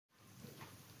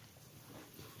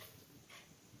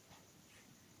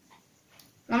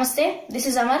Namaste, this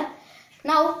is Amar.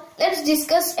 Now let's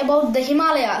discuss about the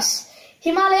Himalayas.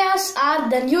 Himalayas are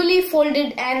the newly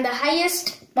folded and the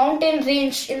highest mountain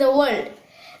range in the world.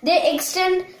 They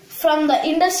extend from the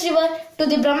Indus River to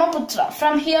the Brahmaputra,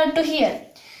 from here to here.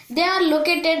 They are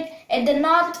located at the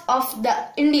north of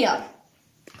India.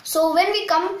 So when we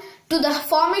come to the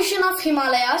formation of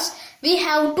Himalayas, we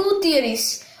have two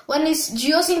theories. One is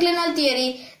geosynclinal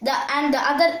theory and the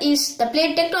other is the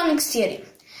plate tectonics theory.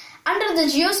 Under the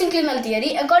geosynclinal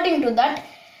theory, according to that,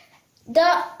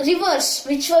 the rivers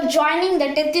which were joining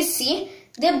the Tethys Sea,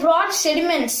 they brought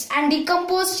sediments and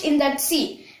decomposed in that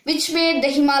sea, which made the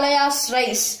Himalayas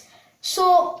rise.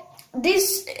 So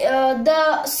this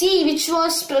the sea which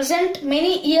was present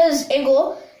many years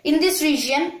ago in this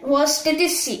region was Tethys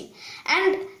Sea.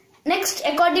 And next,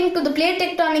 according to the plate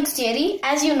tectonics theory,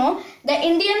 as you know, the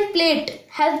Indian plate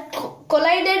had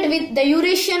collided with the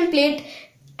Eurasian plate,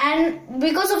 and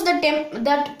because of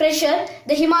that pressure,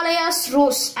 the Himalayas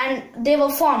rose and they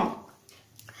were formed.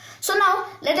 So now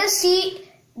let us see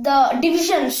the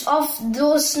divisions of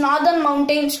those northern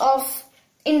mountains of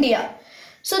India.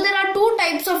 So there are two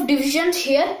types of divisions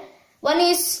here. One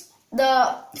is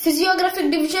the physiographic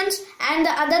divisions and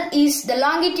the other is the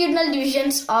longitudinal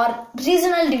divisions or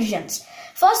regional divisions.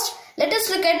 First, let us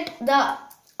look at the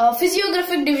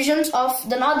physiographic divisions of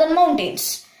the northern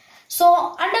mountains.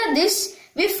 So under this,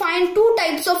 we find two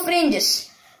types of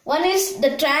ranges. One is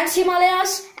the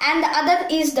Trans-Himalayas and the other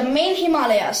is the main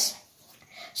Himalayas.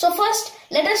 So first,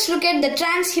 let us look at the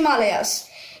Trans-Himalayas.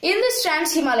 In this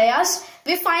Trans-Himalayas,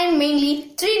 we find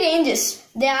mainly three ranges.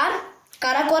 They are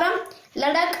Karakoram,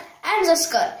 Ladakh and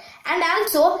Zanskar. And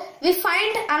also, we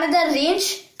find another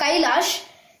range, Kailash.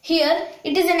 Here,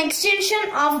 it is an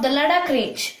extension of the Ladakh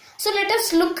range. So let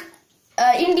us look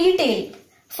in detail.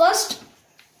 First,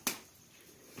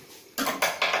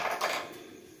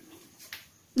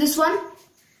 this one,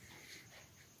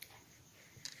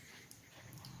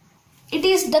 it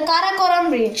is the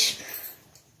Karakoram range.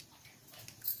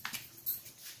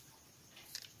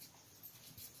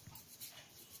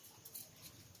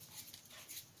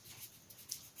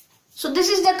 So this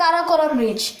is the Karakoram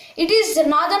range. It is the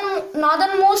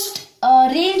northernmost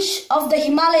range of the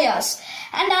Himalayas,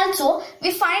 and also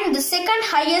we find the second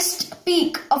highest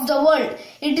peak of the world.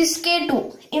 It is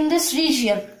K2 in this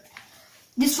region.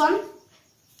 This one.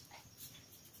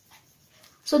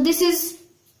 So this is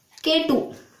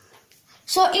K2.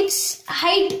 So its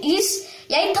height is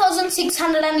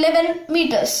 8,611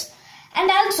 meters. And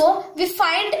also we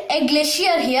find a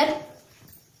glacier here.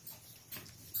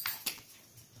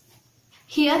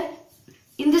 Here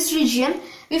in this region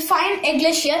we find a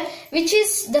glacier which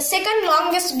is the second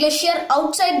longest glacier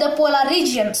outside the polar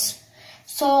regions.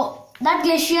 So that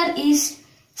glacier is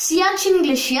Siachen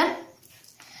Glacier.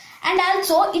 And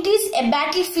also it is a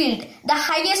battlefield, the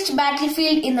highest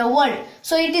battlefield in the world.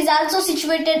 So it is also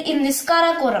situated in this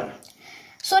Karakoram.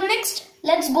 So next,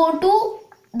 let's go to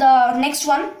the next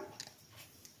one.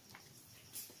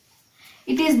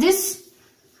 It is this.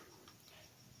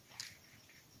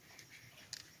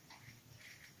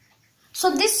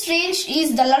 So this range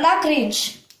is the Ladakh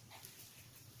range.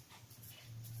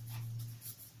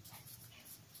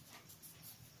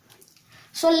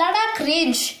 So Ladakh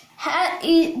range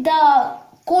the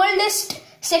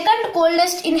second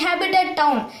coldest inhabited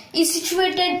town is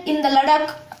situated in the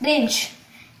Ladakh range.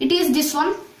 It is this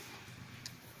one.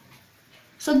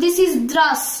 So this is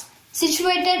Dras,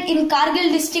 situated in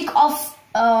Kargil district of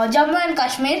Jammu and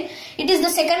Kashmir. It is the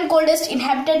second coldest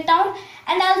inhabited town,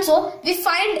 and also we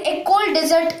find a cold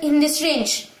desert in this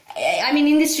range. I mean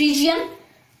in this region.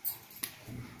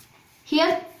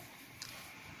 Here.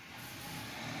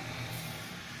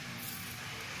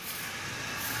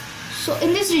 So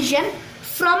in this region,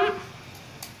 from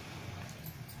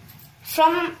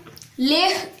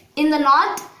Leh in the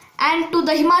north and to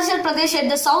the Himachal Pradesh at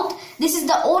the south, this is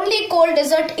the only cold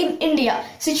desert in India,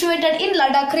 situated in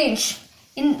Ladakh range,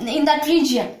 in that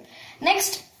region.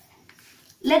 Next,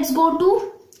 let's go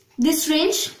to this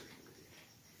range.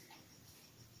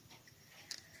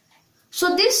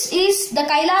 So this is the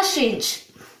Kailash range.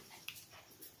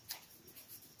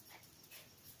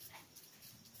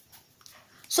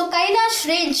 So Kailash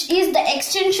range is the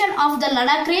extension of the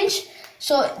Ladakh range.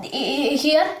 So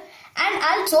here, and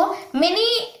also many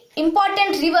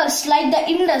important rivers like the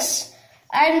Indus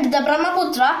and the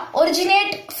Brahmaputra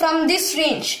originate from this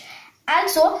range.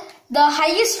 Also, the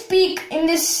highest peak in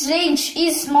this range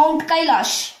is Mount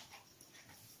Kailash.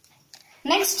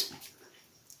 Next,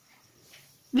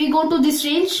 we go to this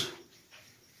range.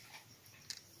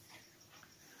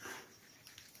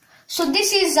 So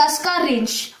this is Zanskar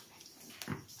range.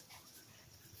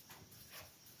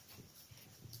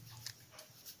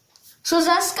 So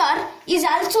Zanskar is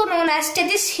also known as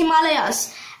Tethys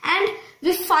Himalayas, and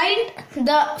we find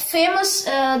the famous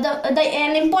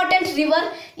an important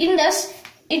river Indus.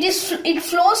 It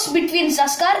flows between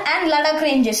Zanskar and Ladakh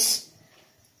ranges.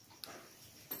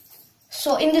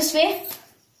 So in this way,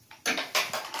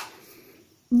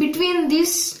 between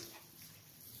this,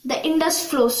 the Indus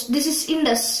flows. This is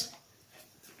Indus.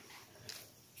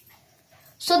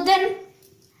 So then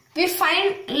we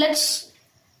find, let's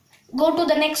go to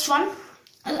the next one.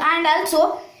 And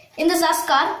also in the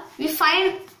Zanskar, we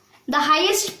find the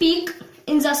highest peak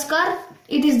in Zanskar.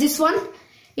 It is this one.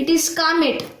 It is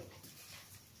Kamet.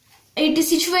 It is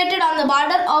situated on the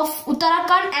border of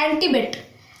Uttarakhand and Tibet.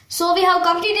 So we have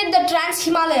completed the Trans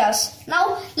Himalayas.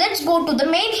 Now let's go to the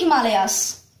main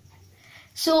Himalayas.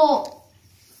 So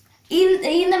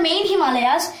in the main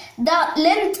Himalayas, the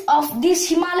length of these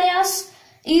Himalayas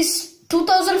is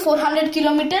 2,400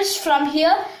 kilometers from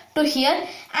here to here,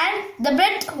 and the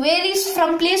breadth varies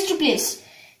from place to place.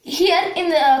 Here in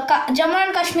the Jammu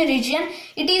and Kashmir region,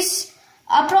 it is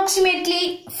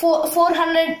approximately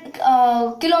 400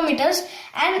 kilometers,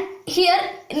 and here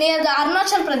near the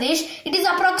Arunachal Pradesh, it is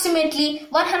approximately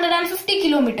 150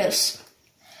 kilometers.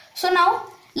 So now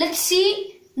let's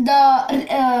see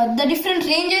the different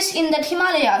ranges in the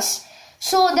Himalayas.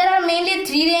 So there are mainly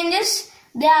three ranges.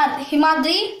 They are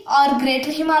Himadri or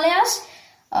Greater Himalayas,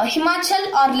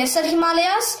 Himachal or Lesser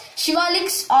Himalayas,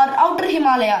 Shiwaliks or Outer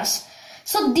Himalayas.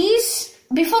 So these,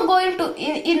 before going to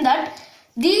in that,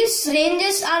 these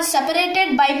ranges are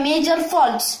separated by major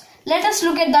faults. Let us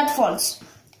look at that faults.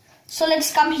 So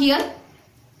let's come here.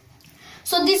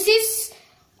 So this is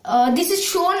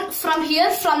shown from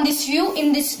here, from this view,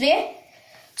 in this way.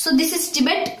 So this is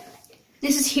Tibet,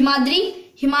 this is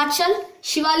Himadri, Himachal,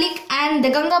 Shiwalik and the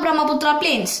Ganga Brahmaputra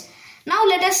plains. Now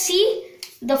let us see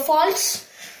the faults.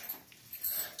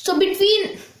 So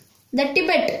between the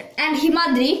Tibet and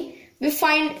Himadri, we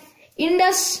find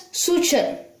Indus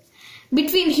suture.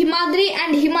 Between Himadri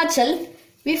and Himachal,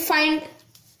 we find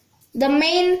the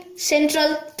main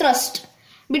central thrust.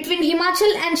 Between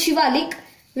Himachal and Shiwalik,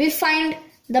 we find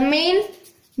the main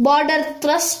border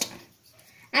thrust.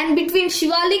 And between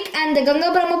Shiwalik and the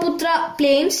Ganga Brahmaputra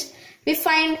plains, we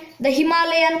find the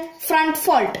Himalayan front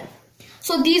fault.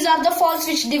 So these are the faults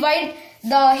which divide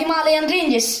the Himalayan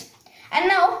ranges. And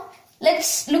now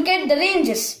let's look at the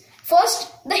ranges.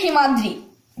 First, the Himadri.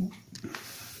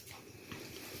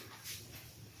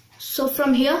 So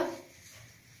from here,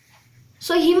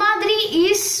 so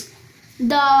Himadri is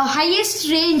the highest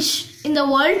range in the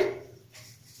world.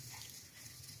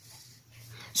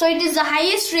 So it is the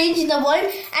highest range in the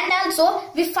world, and also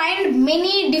we find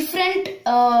many different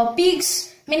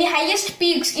peaks, many highest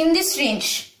peaks in this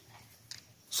range.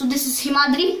 So this is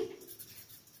Himadri.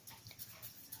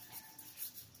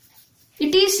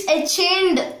 It is a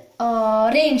chained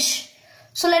range.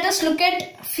 So let us look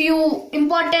at few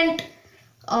important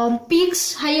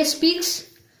peaks, highest peaks.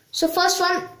 So first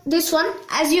one, this one,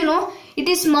 as you know, it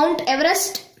is Mount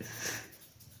Everest.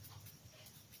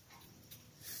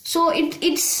 So it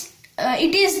is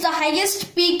the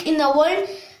highest peak in the world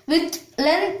with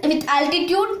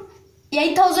altitude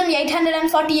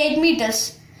 8,848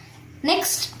 meters.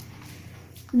 Next,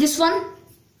 this one.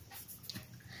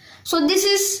 So this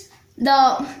is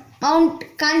the Mount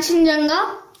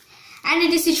Kanchenjunga, and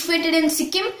it is situated in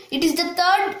Sikkim. It is the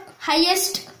third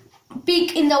highest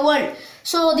peak in the world.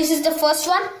 So this is the first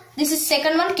one, this is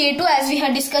second one, K2, as we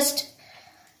had discussed,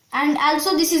 and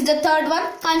also this is the third one,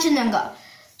 Kanchenjunga.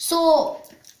 So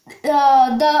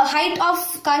the height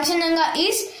of Kanchenjunga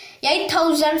is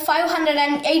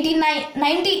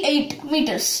 8,598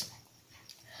 meters.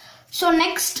 So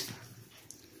next,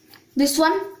 this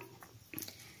one,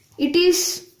 it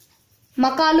is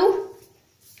Makalu.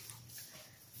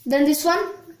 Then this one,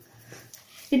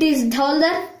 it is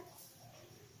Dhauldar.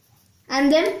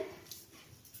 And then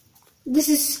this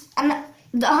is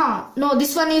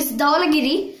this one is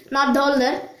Dhaulagiri, not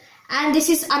Dhauldar. And this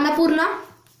is Annapurna.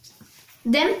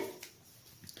 Then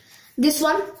this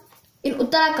one in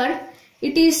Uttarakhand,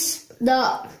 it is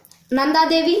the Nanda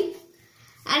Devi.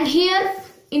 And here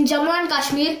in Jammu and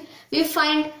Kashmir, we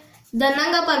find the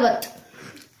Nanga Parbat.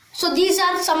 So these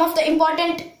are some of the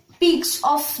important peaks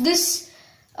of this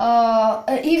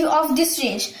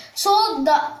range. So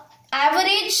the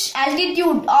average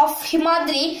altitude of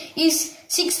Himadri is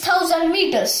 6,000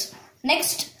 meters.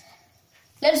 Next,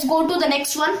 let's go to the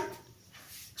next one.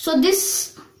 So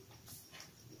this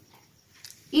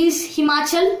is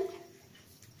Himachal.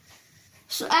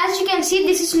 So as you can see,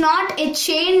 this is not a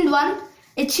chained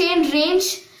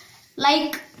range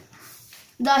like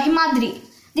the Himadri.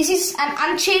 This is an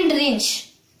unchained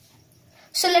range.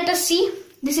 So let us see.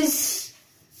 This is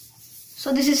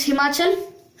Himachal.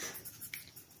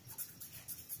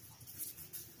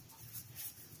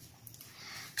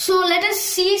 So let us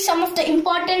see some of the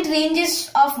important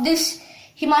ranges of this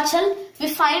Himachal. We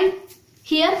find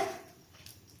here,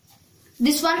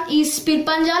 this one is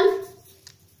Pirpanjal.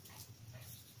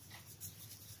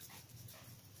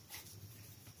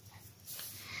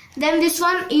 Then this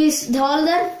one is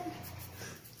Dhauldar.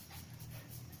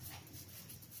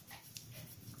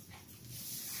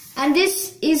 And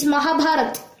this is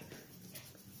Mahabharat.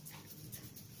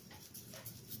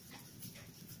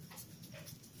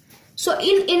 So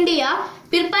in India,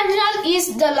 Pirpanjal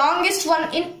is the longest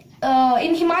one in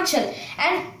Himachal,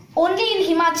 and only in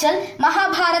Himachal,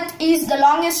 Mahabharat is the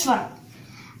longest one.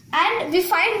 And we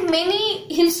find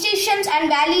many hill stations and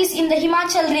valleys in the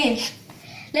Himachal range.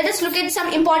 Let us look at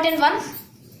some important one.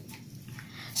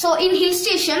 So in hill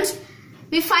stations,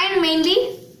 we find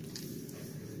mainly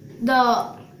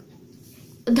the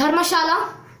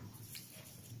Dharmasthala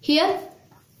here.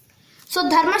 So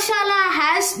Dharmasthala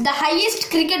has the highest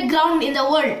cricket ground in the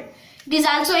world. It is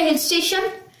also a hill station.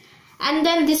 And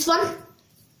then this one,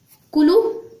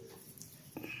 Kulu,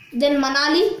 then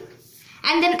Manali,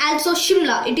 and then also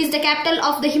Simla. It is the capital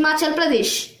of the Himachal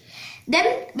Pradesh. Then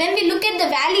when we look at the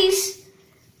valleys,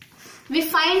 we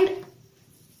find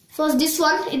first this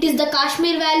one, it is the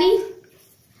Kashmir Valley,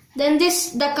 then this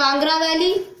the Kangra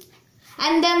Valley,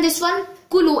 and then this one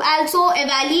Kulu, also a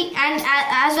valley and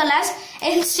as well as a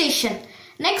hill station.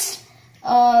 Next,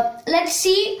 let's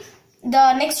see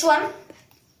the next one.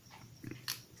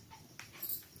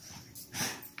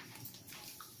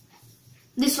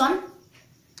 This one.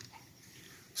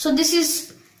 So this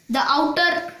is the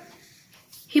outer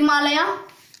Himalaya,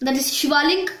 that is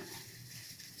Shiwalik.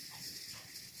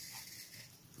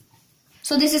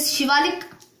 So this is Shiwalik.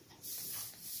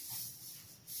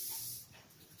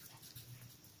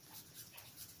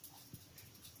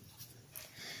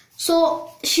 So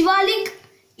Shiwalik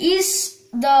is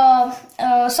the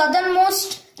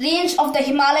southernmost range of the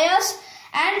Himalayas,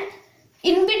 and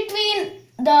in between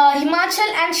the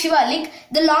Himachal and Shiwalik,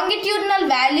 the longitudinal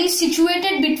valleys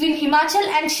situated between Himachal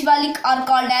and Shiwalik are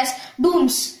called as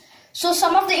dunes. So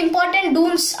some of the important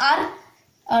dunes are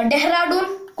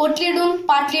Dehradun, Kotli Dun,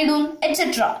 Patli Dun,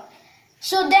 etc.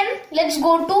 So then let's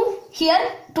go to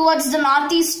here towards the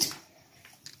northeast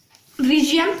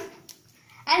region,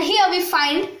 and here we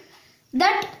find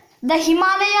that the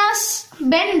Himalayas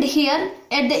bend here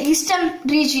at the eastern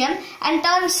region and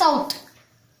turn south.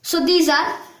 So these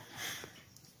are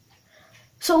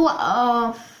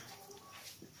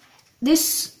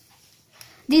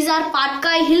these are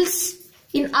Patkai Hills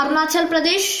in Arunachal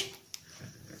Pradesh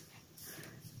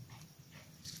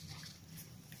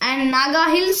and Naga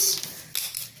Hills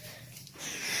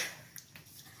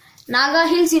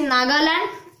in Nagaland,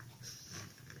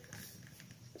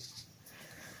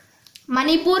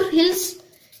 Manipur Hills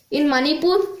in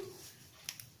Manipur,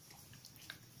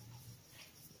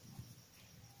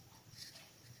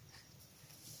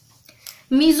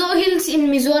 Mizo Hills in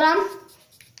Mizoram,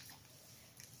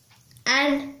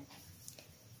 and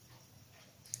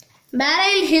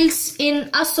Bareil Hills in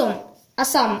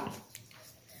Assam.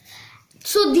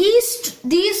 So these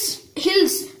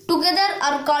hills together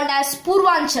are called as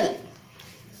Purvanchal.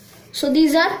 So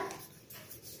these are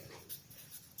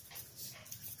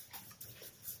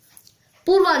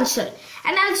Purvanchal,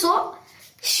 and also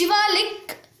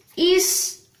Shiwalik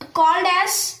is called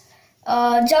as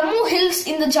Jammu Hills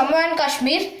in the Jammu and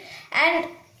Kashmir, and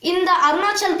in the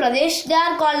Arunachal Pradesh they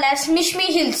are called as Nishmi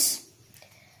Hills.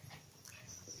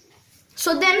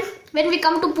 So then when we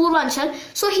come to Purvanchal,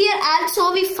 so here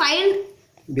also we find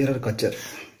Bearer Kachar.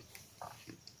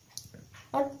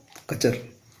 What? Kachar.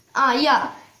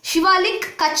 Yeah,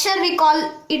 Shiwalik, Kachar we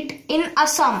call it in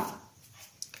Assam.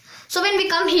 So when we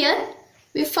come here,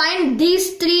 we find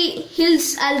these three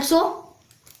hills also.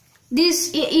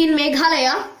 These in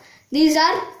Meghalaya, these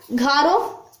are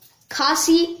Garo,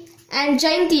 Khasi and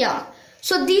Jaintia.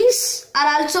 So these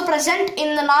are also present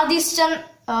in the northeastern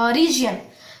region.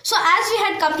 So as we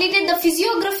had completed the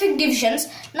physiographic divisions,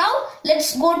 now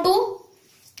let's go to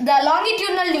the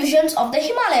longitudinal divisions of the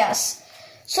Himalayas.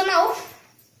 So now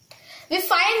we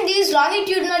find these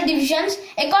longitudinal divisions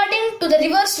according to the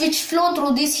rivers which flow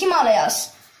through these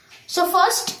Himalayas. So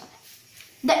first,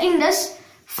 the Indus.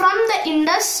 From the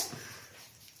Indus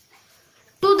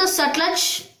to the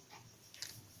Sutlej.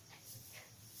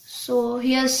 So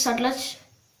here's Sutlej.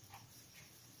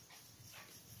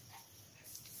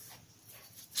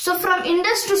 So from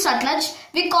Indus to Sutlej,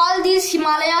 we call these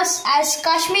Himalayas as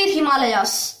Kashmir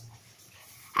Himalayas.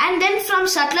 And then from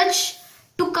Sutlej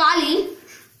to Kali,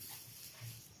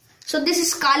 So this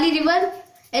is Kali river,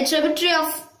 a tributary of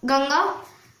Ganga.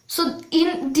 So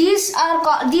in these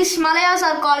Himalayas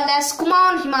are called as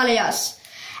Kumaon Himalayas.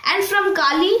 And from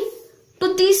Kali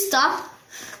to Teesta,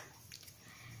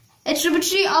 a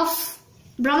tributary of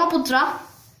Brahmaputra,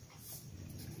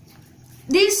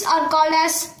 these are called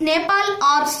as Nepal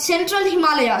or Central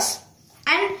Himalayas.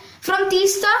 And from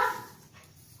Teesta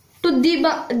to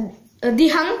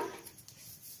Dihang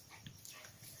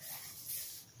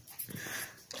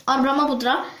or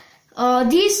Brahmaputra,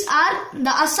 these are the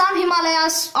Assam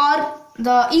Himalayas or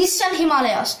the Eastern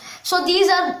Himalayas. So these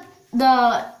are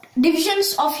the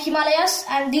divisions of Himalayas,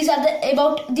 and this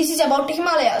is about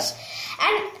Himalayas.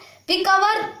 And we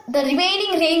cover the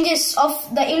remaining ranges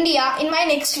of the India in my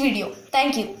next video.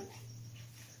 Thank you.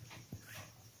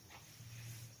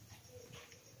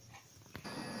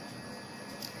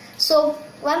 So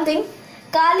one thing,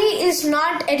 Kali is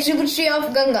not a tributary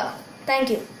of Ganga.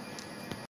 Thank you.